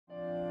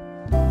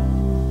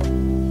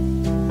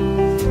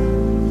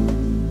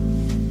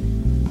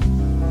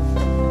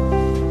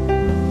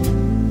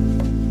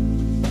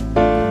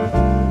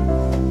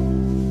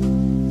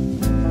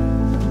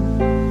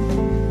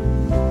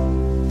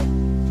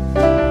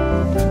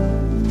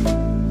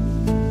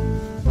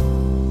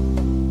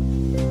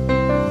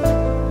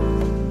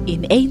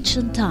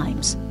ancient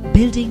times,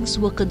 buildings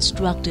were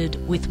constructed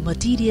with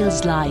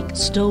materials like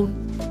stone,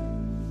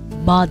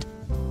 mud,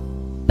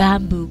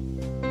 bamboo,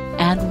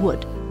 and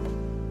wood.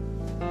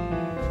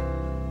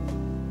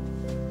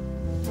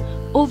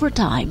 Over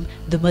time,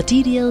 the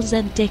materials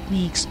and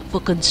techniques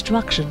for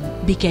construction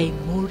became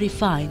more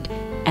refined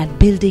and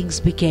buildings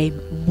became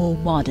more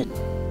modern.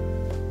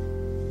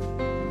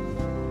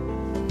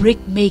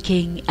 Brick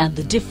making and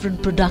the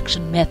different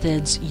production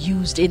methods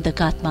used in the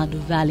Kathmandu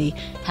Valley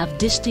have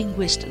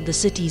distinguished the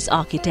city's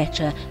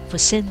architecture for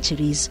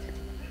centuries,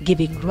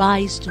 giving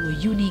rise to a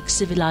unique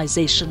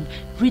civilization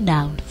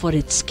renowned for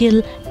its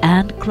skill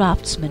and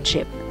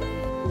craftsmanship.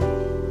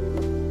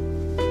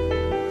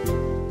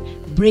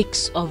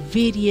 Bricks of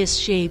various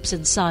shapes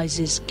and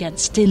sizes can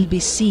still be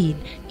seen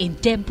in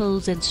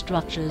temples and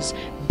structures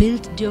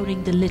built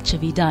during the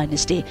Lichavi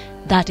dynasty,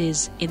 that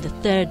is in the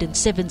 3rd and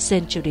 7th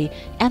century,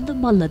 and the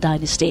Malla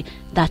dynasty,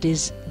 that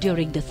is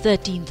during the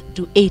 13th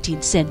to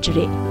 18th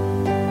century.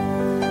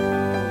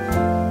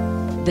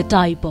 The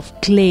type of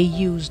clay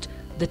used,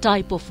 the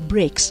type of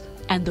bricks,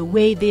 and the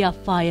way they are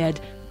fired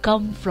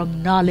come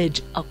from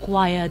knowledge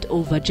acquired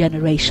over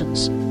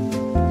generations.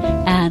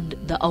 And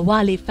the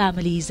Awali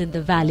families in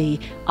the valley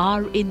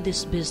are in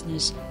this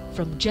business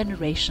from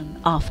generation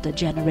after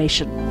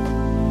generation.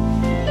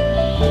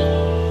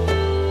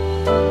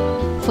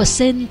 For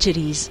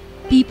centuries,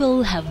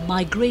 people have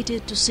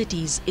migrated to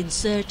cities in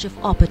search of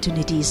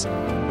opportunities.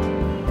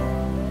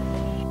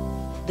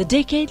 The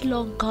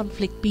decade-long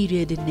conflict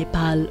period in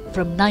Nepal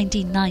from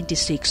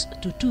 1996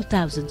 to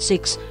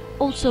 2006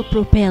 also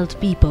propelled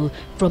people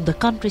from the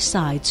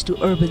countrysides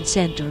to urban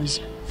centers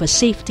for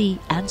safety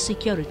and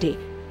security,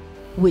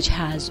 which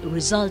has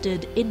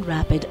resulted in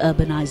rapid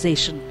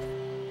urbanization.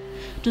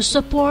 To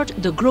support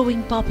the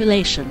growing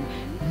population,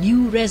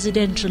 new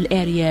residential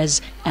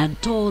areas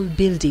and tall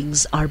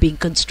buildings are being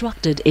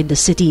constructed in the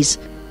cities.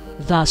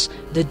 Thus,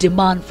 the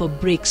demand for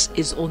bricks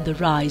is on the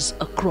rise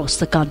across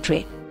the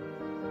country.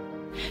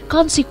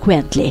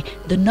 Consequently,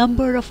 the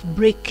number of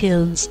brick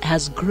kilns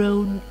has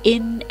grown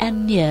in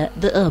and near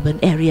the urban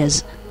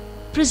areas.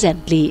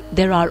 Presently,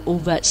 there are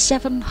over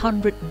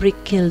 700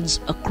 brick kilns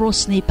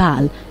across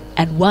Nepal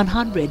and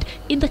 100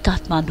 in the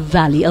Kathmandu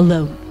Valley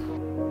alone.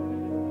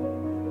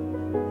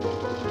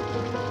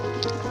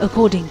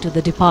 According to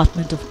the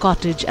Department of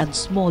Cottage and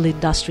Small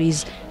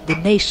Industries, the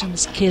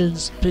nation's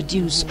kilns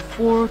produce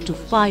 4 to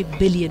 5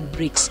 billion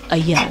bricks a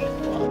year.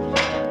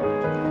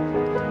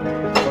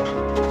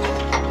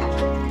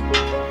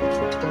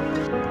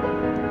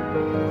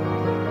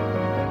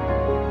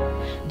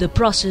 The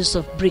process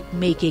of brick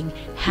making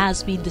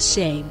has been the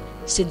same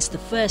since the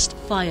first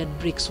fired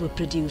bricks were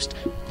produced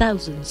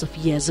thousands of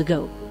years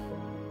ago.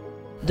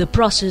 The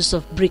process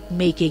of brick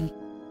making: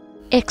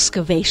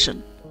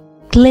 excavation,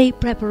 clay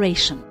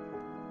preparation,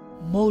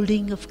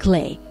 molding of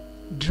clay,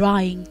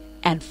 drying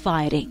and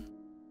firing.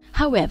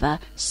 However,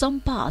 some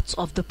parts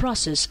of the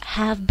process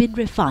have been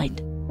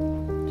refined.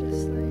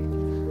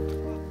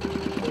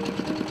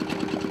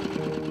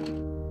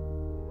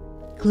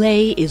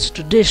 Clay is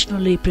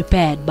traditionally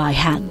prepared by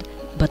hand,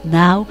 but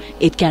now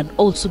it can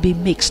also be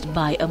mixed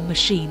by a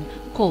machine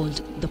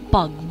called the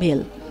pug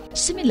mill.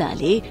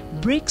 Similarly,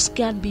 bricks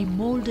can be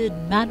molded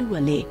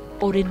manually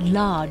or in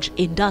large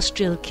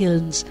industrial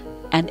kilns.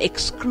 An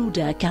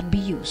extruder can be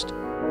used.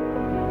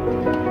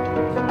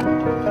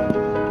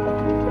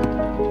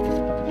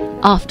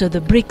 After the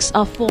bricks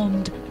are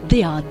formed,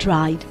 they are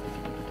dried.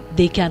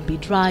 They can be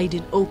dried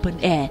in open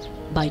air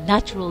by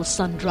natural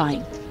sun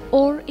drying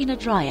or in a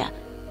dryer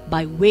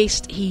by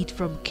waste heat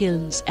from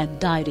kilns and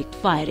direct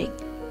firing.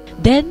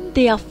 Then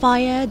they are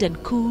fired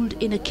and cooled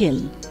in a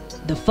kiln.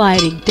 The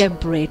firing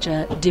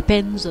temperature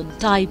depends on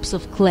types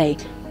of clay,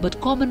 but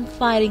common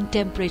firing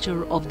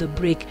temperature of the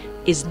brick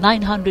is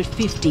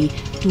 950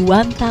 to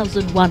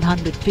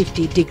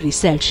 1150 degrees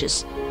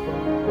Celsius.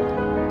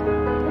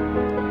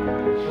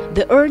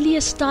 The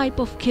earliest type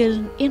of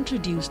kiln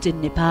introduced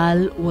in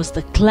Nepal was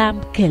the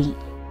clamp kiln.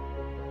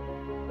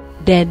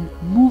 Then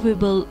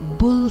movable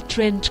bull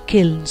trench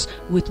kilns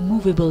with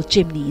movable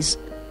chimneys.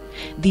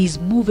 These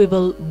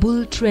movable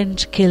bull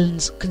trench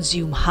kilns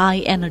consume high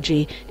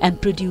energy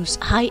and produce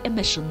high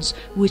emissions,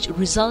 which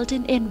result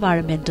in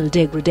environmental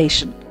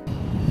degradation.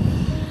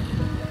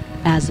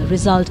 As a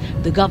result,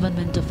 the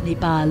government of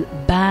Nepal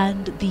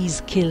banned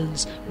these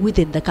kilns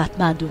within the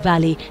Kathmandu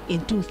Valley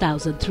in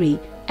 2003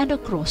 and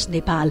across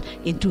Nepal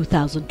in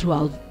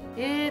 2012.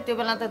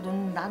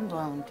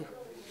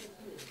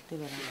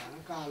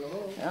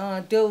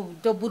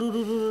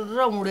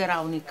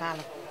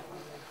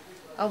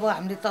 अब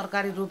हामीले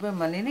तरकारी रोप्यौं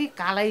भने नि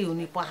कालै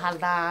हुने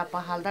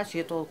पखाल्दा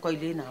सेतो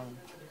कहिले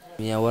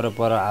नहुने यहाँ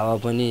वरपर हावा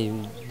पनि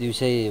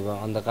दिउँसै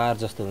अन्धकार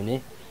जस्तो हुने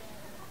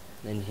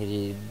अनि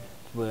फेरि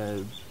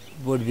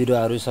बोट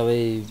बिरुवाहरू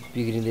सबै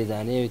बिग्रिँदै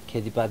जाने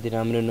खेतीपाती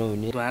राम्रो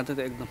नहुने यहाँ त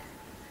एकदम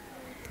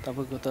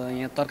तपाईको त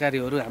यहाँ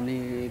तरकारीहरू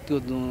हामीले त्यो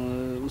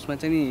उसमा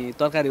चाहिँ नि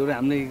तरकारीहरू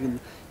हामीले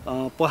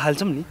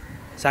पखाल्छौं नि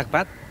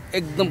सागपात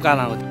एकदम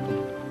काला हुन्छ.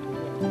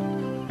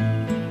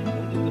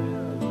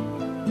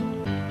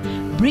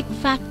 Brick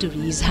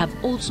factories have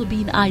also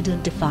been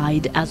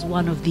identified as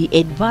one of the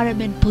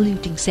environment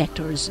polluting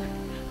sectors,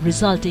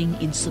 resulting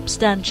in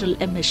substantial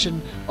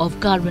emission of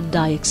carbon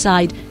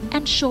dioxide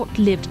and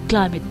short-lived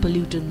climate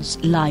pollutants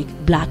like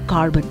black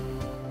carbon.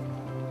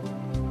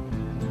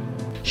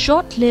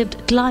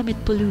 Short-lived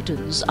climate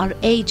pollutants are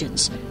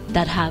agents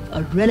that have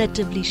a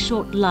relatively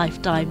short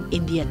lifetime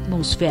in the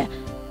atmosphere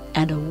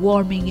and a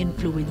warming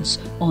influence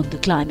on the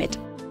climate.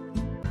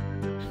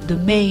 The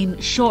main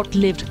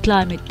short-lived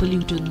climate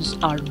pollutants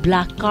are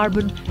black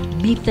carbon,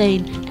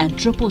 methane and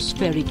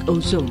tropospheric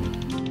ozone.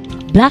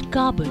 Black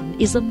carbon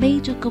is a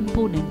major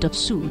component of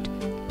soot,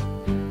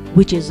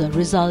 which is a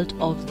result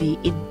of the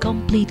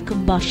incomplete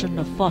combustion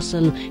of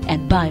fossil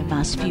and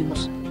biomass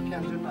fuels.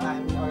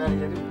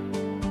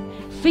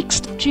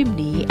 Fixed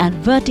chimney and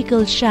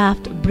vertical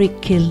shaft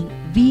brick kiln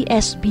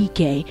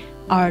 (VSBK)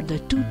 are the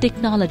two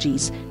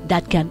technologies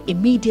that can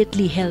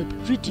immediately help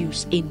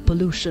reduce in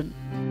pollution.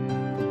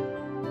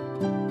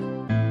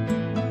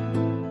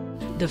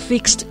 The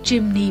fixed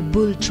chimney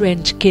bull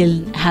trench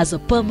kiln has a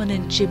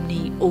permanent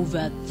chimney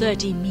over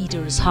 30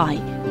 meters high.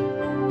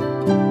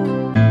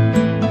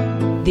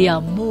 They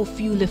are more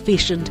fuel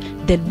efficient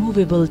than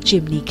movable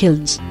chimney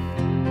kilns.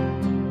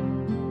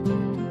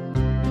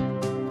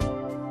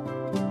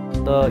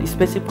 The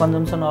specific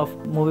consumption of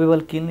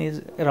movable kiln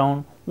is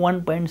around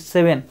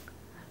 1.7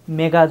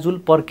 megajoule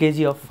per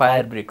kg of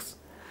fire bricks.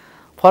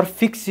 For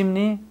fixed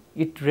chimney,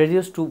 it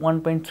reduces to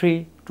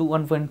 1.3 to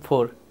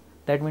 1.4.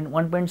 That means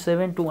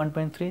 1.7 to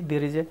 1.3,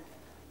 there is a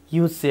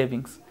huge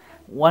savings.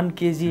 1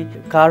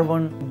 kg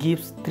carbon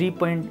gives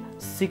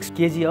 3.6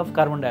 kg of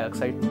carbon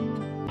dioxide.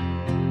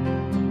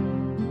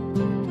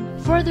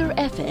 Further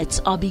efforts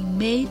are being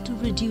made to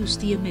reduce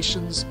the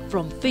emissions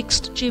from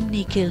fixed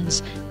chimney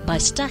kilns by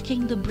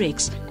stacking the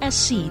bricks as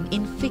seen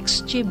in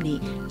fixed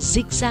chimney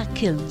zigzag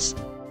kilns.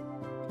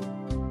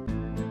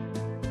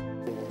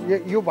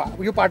 यो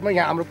पार्टमा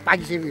यहाँ हाम्रो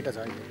पाकिसकेको इटा छ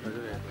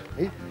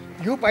है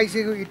यो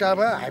पाकिसकेको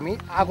इटामा हामी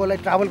आगोलाई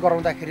travel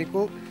गराउँदाखेरिको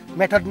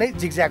method नै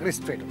zigzag र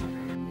straight हो.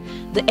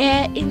 The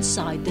air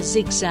inside the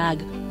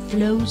zigzag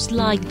flows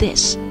like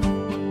this.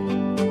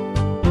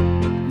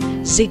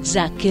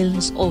 Zigzag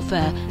kilns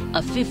offer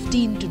a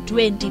 15 to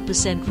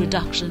 20%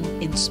 reduction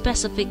in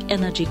specific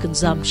energy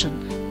consumption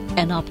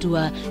and up to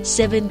a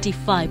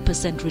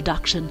 75%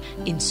 reduction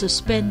in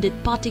suspended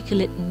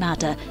particulate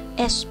matter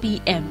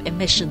 (SPM)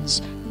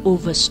 emissions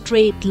over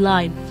straight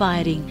line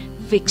firing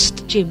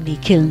fixed chimney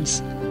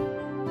kilns.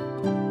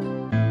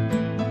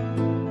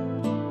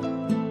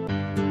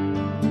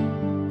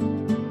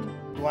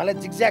 उहाँलाई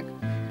zigzag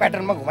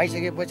प्याटर्नमा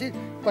घुमाइसकेपछि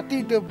कति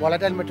त्यो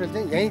volatile material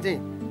चाहिँ यही चाहिँ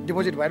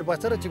deposit भएर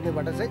बस्छ र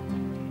चिप्नेबाट चाहिँ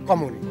कम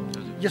हुने.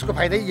 यसको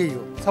फाइदा यही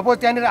हो. सपोज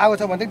त्यहाँनिर आएको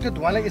छ भने त्यो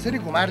धुवालाई यसरी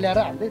घुमाएर ल्याएर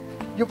हामीले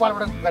यो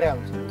पालबाट गरे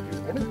हुन्छ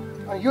हैन.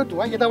 अनि यो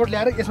धुवा यताबाट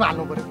ल्याएर यसमा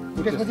हाल्नु पर्यो.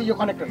 त्यसपछि यो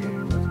कनेक्टर हो.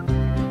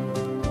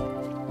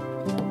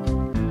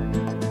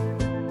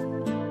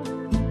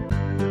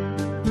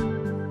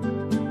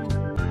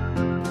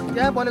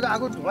 त्यहाँ बलेको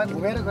आगो धुवा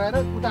घुमेर गएर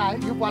उता आयो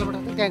यो पालबाट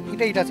चाहिँ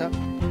त्यहाँ इटा छ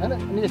हैन.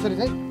 अनि यसरी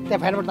चाहिँ त्यहाँ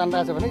फ्यानबाट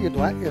तानिरहेको छ भने यो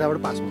धुवा यताबाट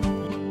पास हुन्छ.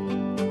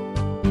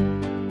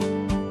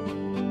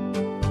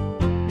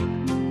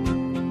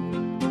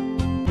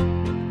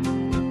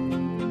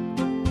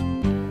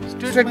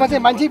 स्ट्रेटमा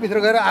चाहिँ मान्छे भित्र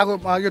गएर आगो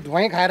यो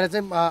धुवाँ खाएर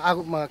चाहिँ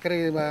आगो के अरे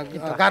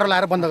गाह्रो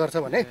लाएर बन्द गर्छ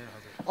भने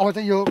अब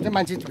चाहिँ यो चाहिँ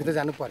मान्छे भित्र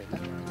जानु परेन.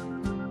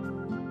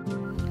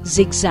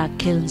 Zigzag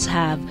kilns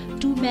have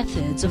two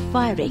methods of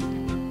firing: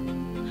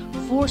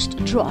 forced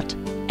draught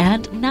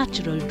and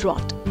natural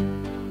draught.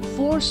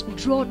 Forced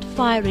draught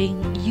firing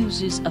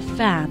uses a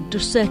fan to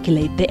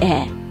circulate the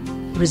air,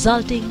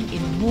 resulting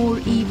in more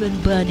even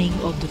burning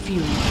of the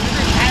fuel.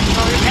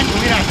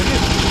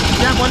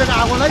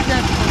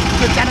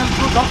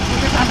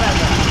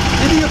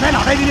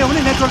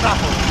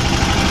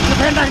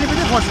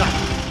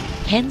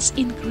 Hence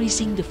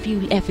increasing the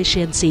fuel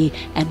efficiency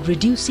and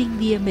reducing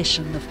the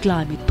emission of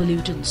climate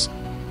pollutants.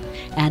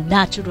 And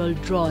natural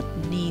draught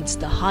needs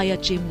the higher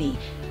chimney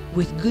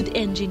with good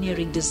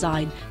engineering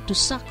design to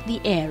suck the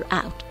air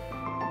out.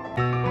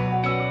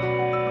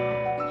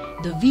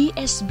 The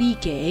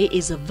VSBK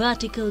is a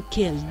vertical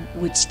kiln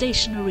with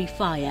stationary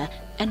fire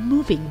and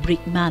moving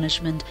brick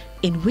management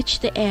in which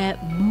the air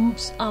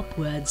moves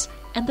upwards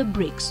and the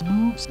bricks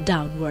moves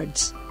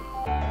downwards.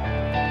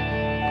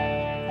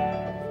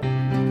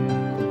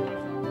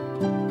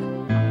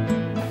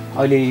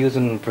 अहिले यो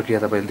जुन प्रक्रिया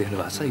तपाईले देख्नु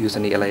भएको छ यो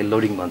चाहिँ यसलाई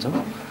loading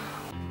भन्छौँ.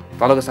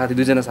 तलको साथी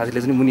दुईजना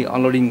साथीले चाहिँ मुनि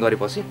अनलोडिङ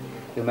गरेपछि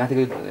यो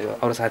माथिको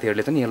अरु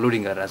साथीहरुले चाहिँ यहाँ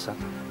लोडिङ गरिरहेछ.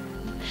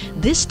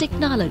 This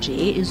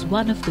technology is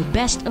one of the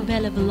best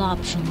available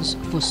options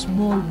for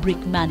small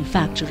brick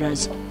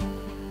manufacturers.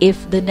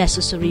 If the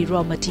necessary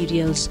raw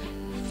materials,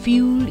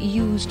 fuel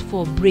used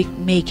for brick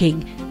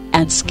making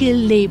and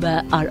skilled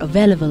labor are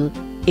available,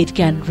 it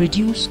can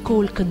reduce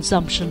coal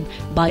consumption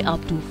by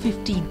up to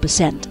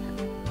 15%,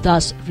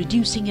 thus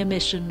reducing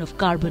emission of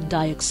carbon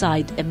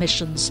dioxide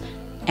emissions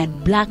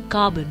and black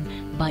carbon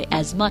by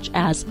as much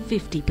as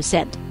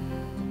 50%.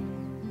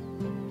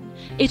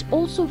 It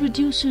also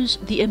reduces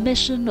the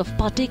emission of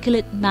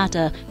particulate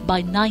matter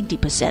by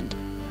 90%,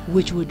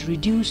 which would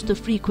reduce the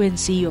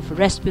frequency of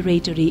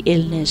respiratory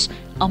illness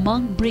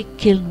among brick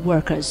kiln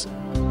workers.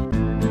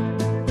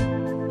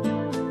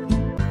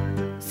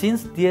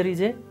 Since there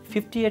is a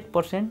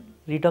 58%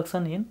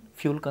 reduction in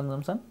fuel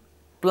consumption,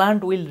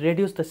 plant will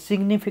reduce the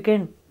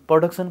significant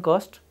production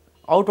cost.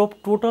 Out of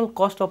total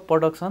cost of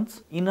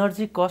productions,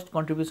 energy cost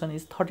contribution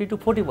is 30 to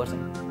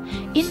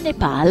 40%. In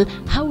Nepal,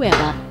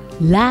 however,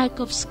 lack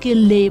of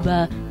skilled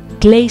labor,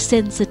 clay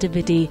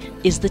sensitivity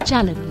is the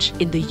challenge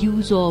in the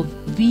use of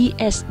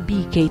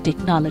VSBK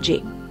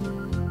technology.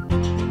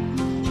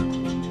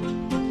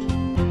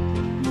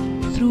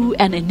 Through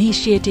an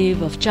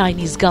initiative of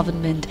Chinese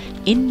government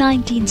in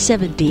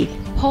 1970,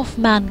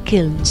 Hoffman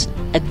kilns,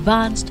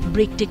 advanced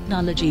brick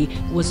technology,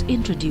 was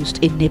introduced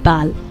in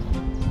Nepal.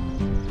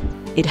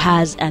 It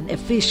has an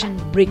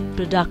efficient brick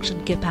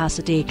production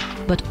capacity,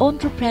 but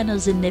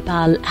entrepreneurs in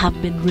Nepal have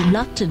been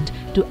reluctant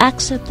to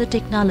accept the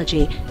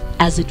technology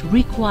as it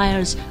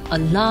requires a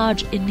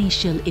large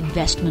initial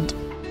investment.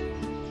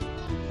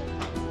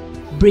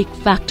 Brick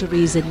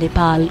factories in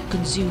Nepal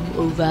consume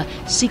over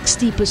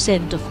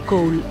 60% of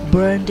coal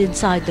burned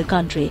inside the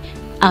country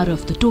out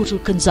of the total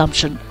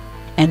consumption,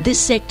 and this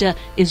sector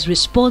is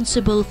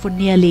responsible for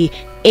nearly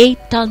 8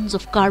 tons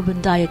of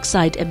carbon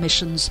dioxide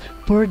emissions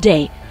per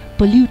day,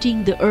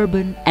 polluting the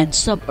urban and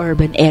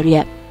suburban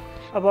area.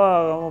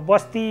 अब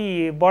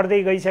बस्ती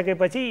बढ्दै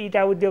गइसकेपछि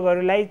इटा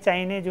उद्योगहरूलाई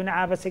चाहिने जुन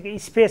आवश्यक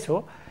space हो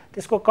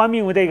त्यसको कमी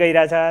हुँदै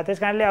गइरहेछ।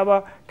 त्यसकारणले अब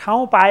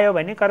ठाउँ पायो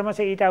भने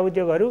कर्मशः इटा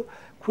उद्योगहरू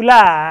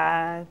खुला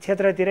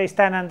क्षेत्रतिर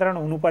स्थानान्तरण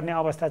हुनुपर्ने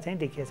अवस्था चाहिँ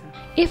देखिएछ।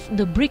 If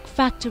the brick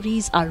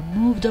factories are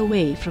moved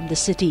away from the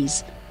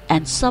cities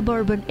and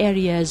suburban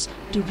areas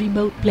to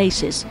remote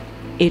places,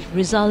 it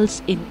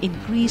results in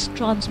increased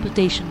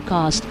transportation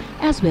cost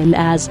as well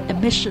as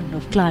emission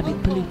of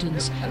climate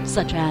pollutants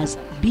such as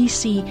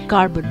BC,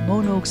 carbon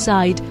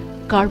monoxide,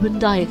 carbon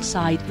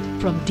dioxide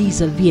from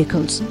diesel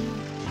vehicles.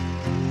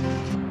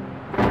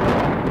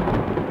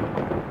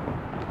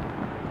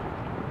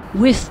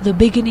 With the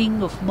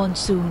beginning of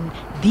monsoon,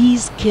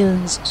 these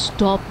kilns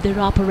stop their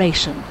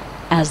operation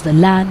as the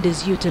land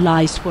is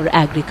utilized for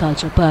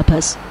agriculture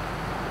purpose.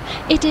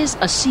 It is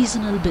a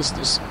seasonal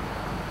business.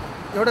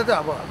 एउटा त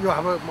अब यो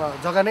हाम्रो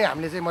जग्गा नै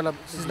हामीले चाहिँ मतलब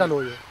seasonal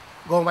हो। यो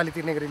गाउँमाली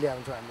तिर्ने गरी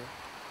ल्याउँछौँ हामीले,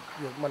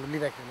 यो मतलब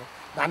लिँदाखेरि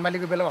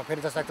धानमालीको बेलामा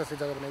फेरि जस्ता तस्तै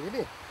जग्गा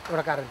बनाइदिने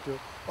एउटा कारण थियो।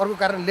 अर्को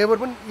कारण लेबर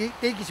पनि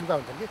त्यही किसिमका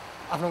हुन्छन् कि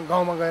आफ्नो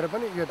गाउँमा गएर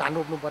पनि यो धान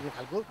रोप्नुपर्ने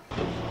खालको।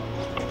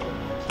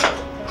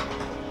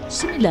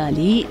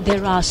 Similarly,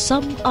 there are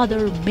some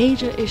other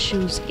major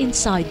issues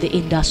inside the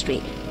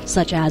industry,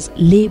 such as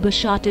labor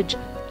shortage,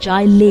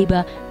 child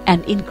labor,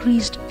 and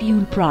increased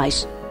fuel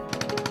price.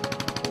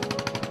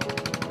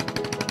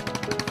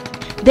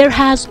 There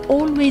has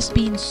always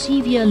been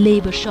severe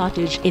labor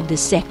shortage in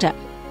this sector,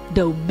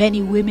 though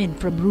many women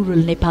from rural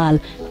Nepal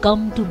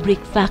come to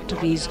brick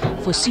factories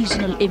for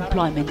seasonal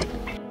employment,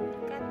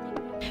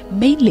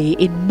 mainly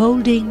in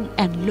molding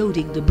and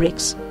loading the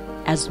bricks,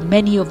 as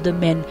many of the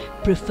men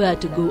prefer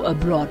to go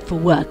abroad for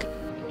work.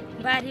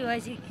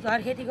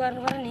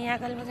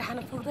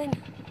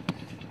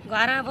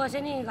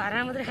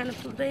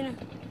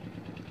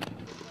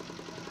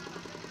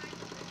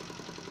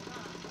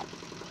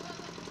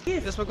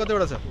 यसमा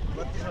कतिवटा छ?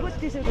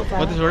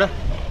 32 वटा।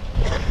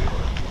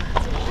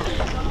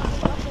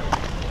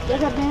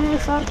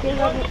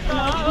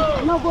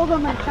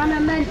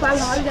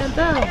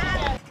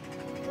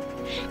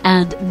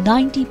 And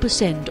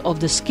 90% of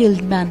the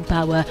skilled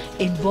manpower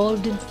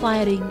involved in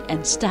firing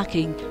and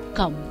stacking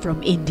come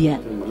from India.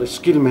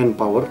 Skilled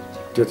manpower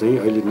त्यो चाहिँ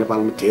अहिले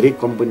नेपालमा धेरै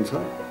कम पनि छ,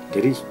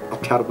 धेरै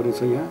अप्ठ्यारो पनि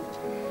छ यहाँ।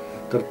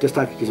 तर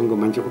त्यस्ता किसिमको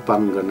मान्छे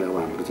उत्पादन गर्ने अब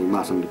हाम्रो चाहिँ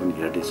महासंघले पनि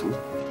हेर्दै छौं।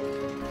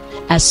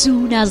 As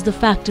soon as the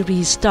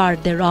factories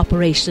start their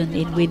operation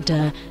in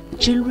winter,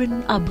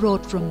 children are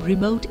brought from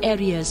remote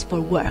areas for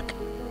work.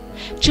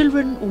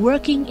 Children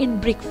working in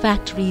brick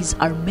factories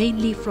are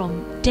mainly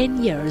from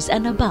 10 years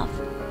and above.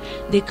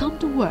 They come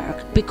to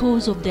work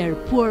because of their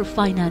poor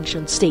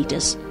financial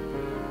status.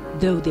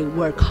 Though they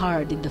work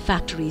hard in the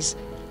factories,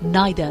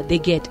 neither they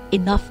get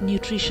enough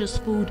nutritious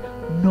food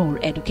nor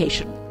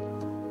education.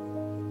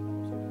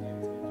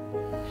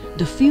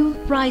 The fuel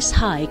price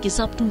hike is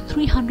up to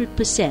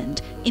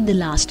 300% in the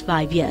last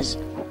 5 years.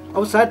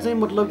 अब सायद चाहिँ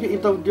मतलब कि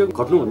इटा उद्योग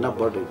घट्नु भन्दा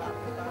बढ्दै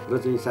र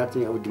चाहिँ सायद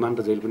चाहिँ अब डिमान्ड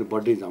त जहिले पनि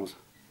बढ्दै जान्छ।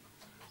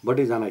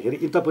 बढ्दै जाँदाखेरि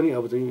इटा पनि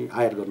अब चाहिँ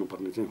आयात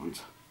गर्नुपर्ने चाहिँ हुन्छ।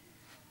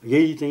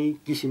 यही चाहिँ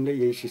किसिमले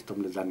यही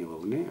सिस्टमले जाने हो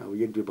भने अब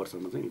 1-2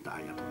 वर्षमा चाहिँ इटा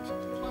आयात हुन्छ।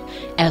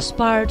 As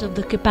part of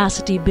the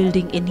capacity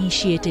building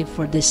initiative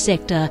for this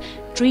sector,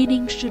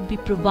 training should be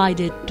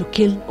provided to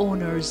kiln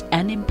owners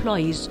and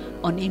employees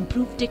on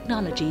improved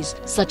technologies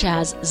such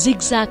as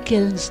zigzag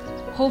kilns,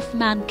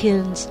 Hoffman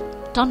kilns,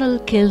 tunnel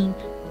kiln,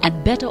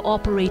 and better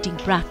operating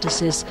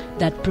practices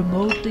that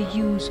promote the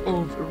use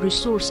of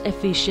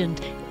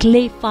resource-efficient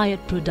clay-fired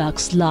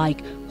products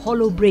like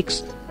hollow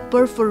bricks,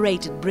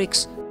 perforated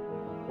bricks,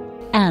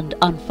 and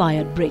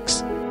unfired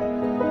bricks.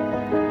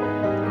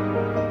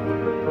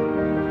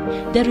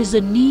 there is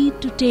a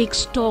need to take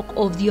stock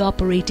of the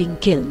operating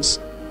kilns,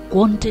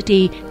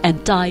 quantity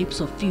and types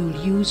of fuel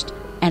used,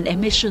 and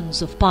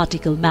emissions of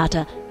particle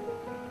matter,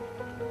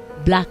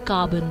 black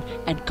carbon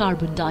and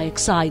carbon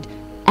dioxide,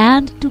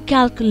 and to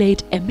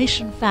calculate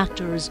emission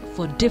factors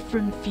for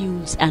different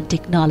fuels and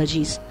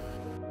technologies.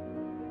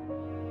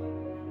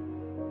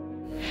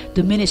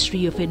 The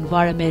Ministry of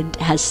Environment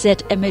has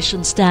set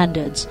emission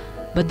standards,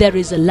 but there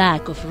is a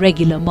lack of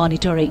regular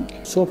monitoring.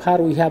 So far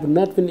we have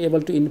not been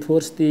able to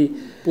enforce the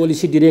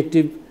policy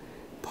directive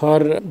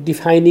for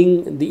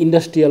defining the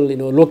industrial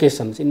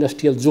locations,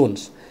 industrial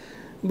zones.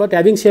 But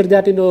having said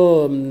that,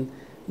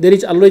 there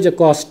is always a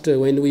cost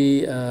when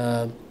we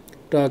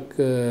talk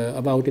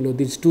about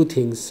these two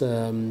things,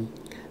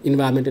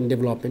 environment and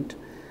development.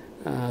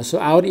 So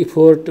our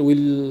effort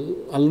will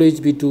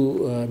always be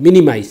to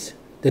minimize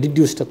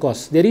reduce the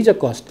cost. There is a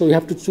cost, so we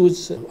have to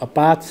choose a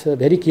path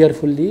very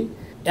carefully,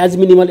 as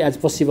minimal as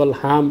possible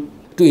harm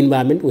to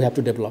environment we have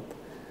to develop.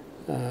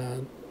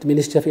 The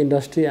Ministry of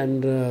Industry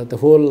and the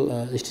whole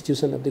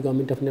institution of the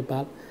Government of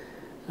Nepal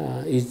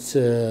is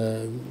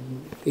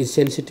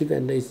sensitive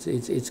and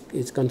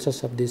is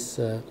conscious of this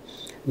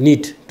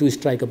need to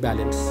strike a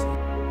balance.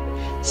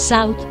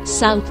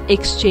 South-South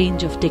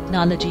exchange of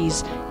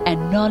technologies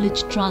and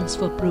knowledge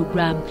transfer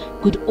program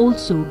could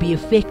also be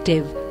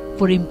effective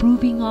for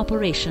improving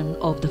operation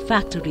of the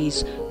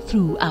factories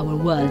through our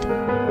world.